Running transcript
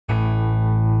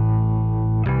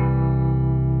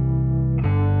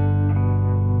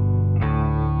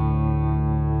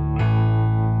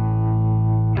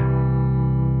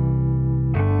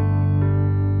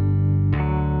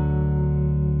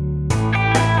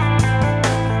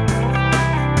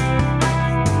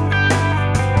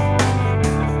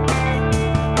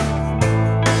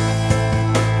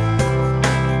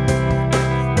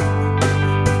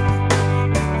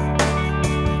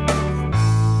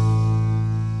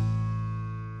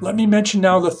Let me mention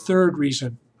now the third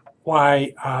reason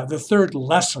why, the third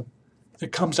lesson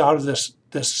that comes out of this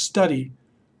study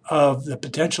of the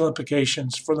potential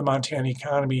implications for the Montana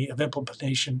economy of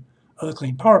implementation of the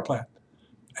Clean Power Plan.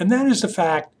 And that is the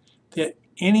fact that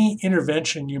any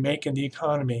intervention you make in the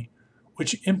economy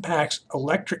which impacts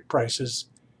electric prices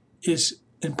is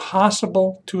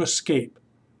impossible to escape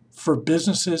for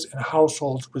businesses and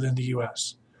households within the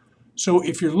U.S. So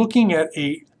if you're looking at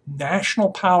a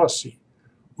national policy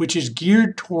which is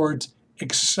geared towards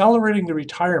accelerating the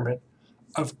retirement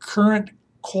of current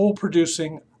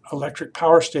coal-producing electric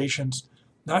power stations,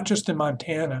 not just in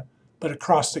Montana, but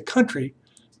across the country,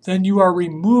 then you are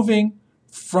removing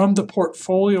from the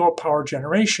portfolio of power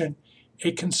generation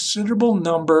a considerable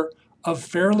number of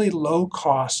fairly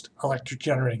low-cost electric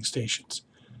generating stations.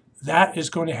 That is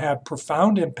going to have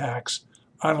profound impacts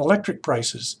on electric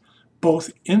prices,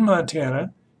 both in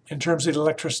Montana, in terms of the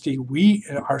electricity we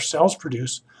ourselves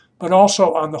produce, but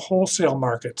also on the wholesale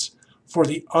markets for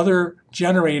the other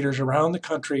generators around the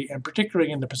country, and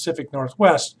particularly in the Pacific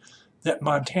Northwest, that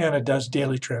Montana does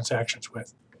daily transactions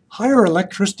with. Higher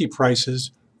electricity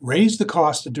prices raise the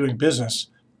cost of doing business,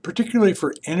 particularly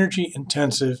for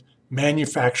energy-intensive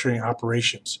manufacturing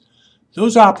operations.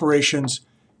 Those operations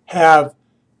have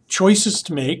choices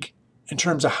to make in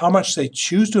terms of how much they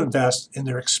choose to invest in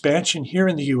their expansion here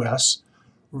in the U.S.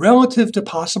 relative to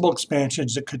possible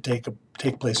expansions that could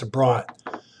take place abroad.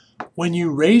 When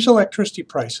you raise electricity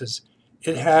prices,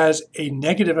 it has a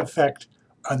negative effect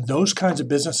on those kinds of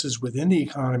businesses within the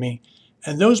economy,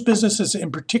 and those businesses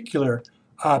in particular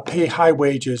pay high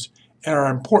wages and are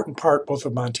an important part both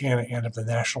of Montana and of the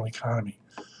national economy.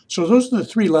 So those are the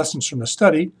three lessons from the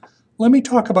study. Let me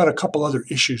talk about a couple other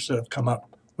issues that have come up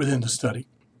within the study.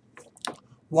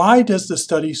 Why does the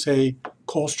study say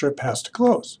Colstrip has to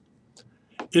close?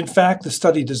 In fact, the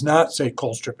study does not say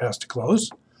Colstrip has to close.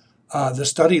 The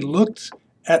study looked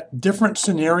at different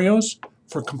scenarios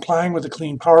for complying with the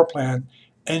Clean Power Plan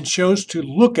and chose to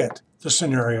look at the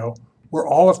scenario where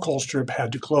all of Colstrip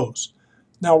had to close.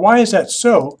 Now, why is that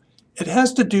so? It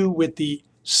has to do with the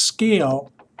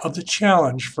scale of the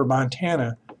challenge for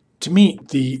Montana to meet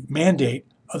the mandate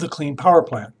of the Clean Power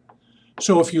Plan.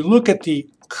 So if you look at the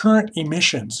current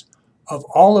emissions of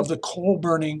all of the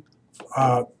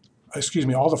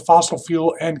all the fossil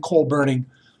fuel and coal burning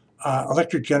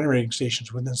electric generating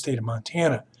stations within the state of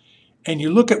Montana, and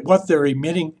you look at what they're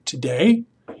emitting today,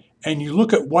 and you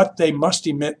look at what they must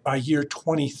emit by year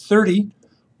 2030,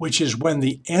 which is when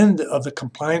the end of the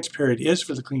compliance period is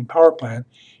for the Clean Power Plan,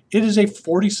 it is a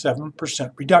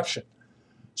 47% reduction.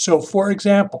 So for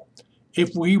example,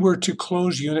 if we were to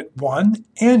close Unit 1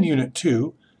 and Unit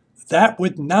 2, that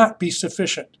would not be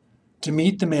sufficient to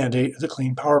meet the mandate of the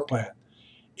Clean Power Plan.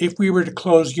 If we were to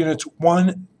close Units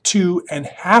 1, 2, and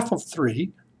half of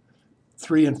 3,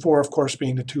 3 and 4, of course,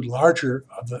 being the two larger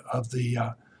of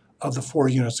the 4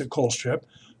 units at Colstrip,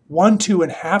 1, 2,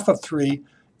 and half of 3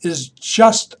 is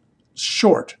just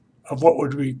short of what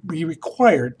would be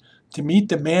required to meet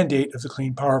the mandate of the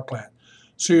Clean Power Plan.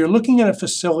 So you're looking at a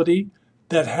facility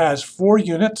that has 4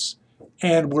 units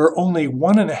and where only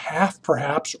 1.5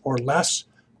 perhaps or less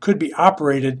could be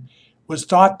operated was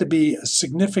thought to be a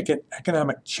significant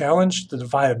economic challenge to the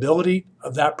viability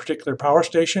of that particular power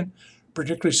station,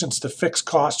 particularly since the fixed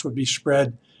cost would be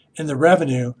spread in the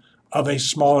revenue of a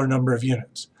smaller number of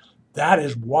units. That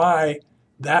is why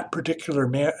that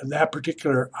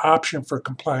particular option for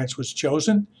compliance was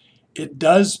chosen. It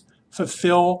does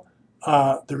fulfill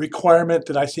the requirement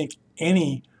that I think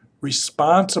any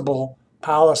responsible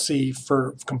policy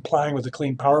for complying with the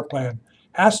Clean Power Plan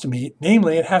has to meet,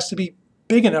 namely it has to be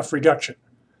big enough reduction.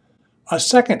 A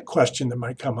second question that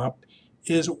might come up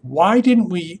is why didn't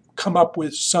we come up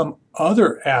with some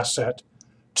other asset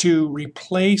to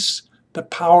replace the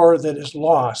power that is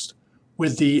lost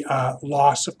with the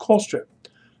loss of Colstrip?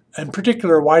 In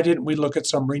particular, why didn't we look at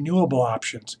some renewable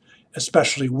options,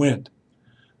 especially wind?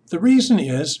 The reason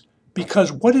is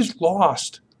because what is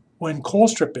lost when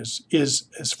Colstrip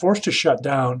is forced to shut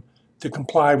down to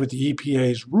comply with the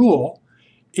EPA's rule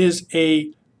is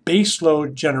a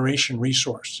baseload generation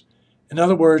resource. In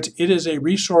other words, it is a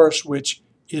resource which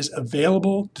is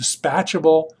available,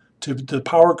 dispatchable to the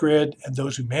power grid and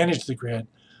those who manage the grid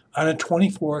on a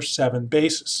 24/7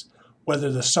 basis,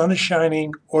 whether the sun is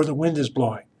shining or the wind is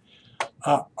blowing.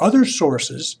 Other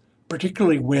sources,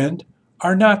 particularly wind,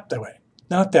 are not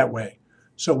that way.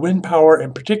 So wind power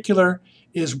in particular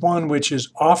is one which is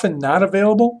often not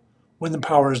available when the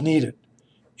power is needed.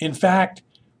 In fact,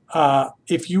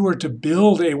 if you were to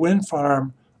build a wind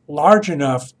farm large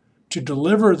enough to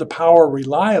deliver the power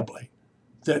reliably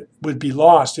that would be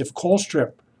lost if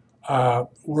Colstrip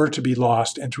were to be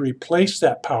lost and to replace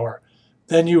that power,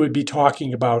 then you would be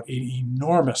talking about an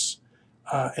enormous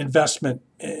investment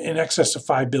in excess of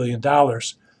 $5 billion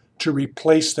to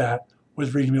replace that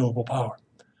with renewable power.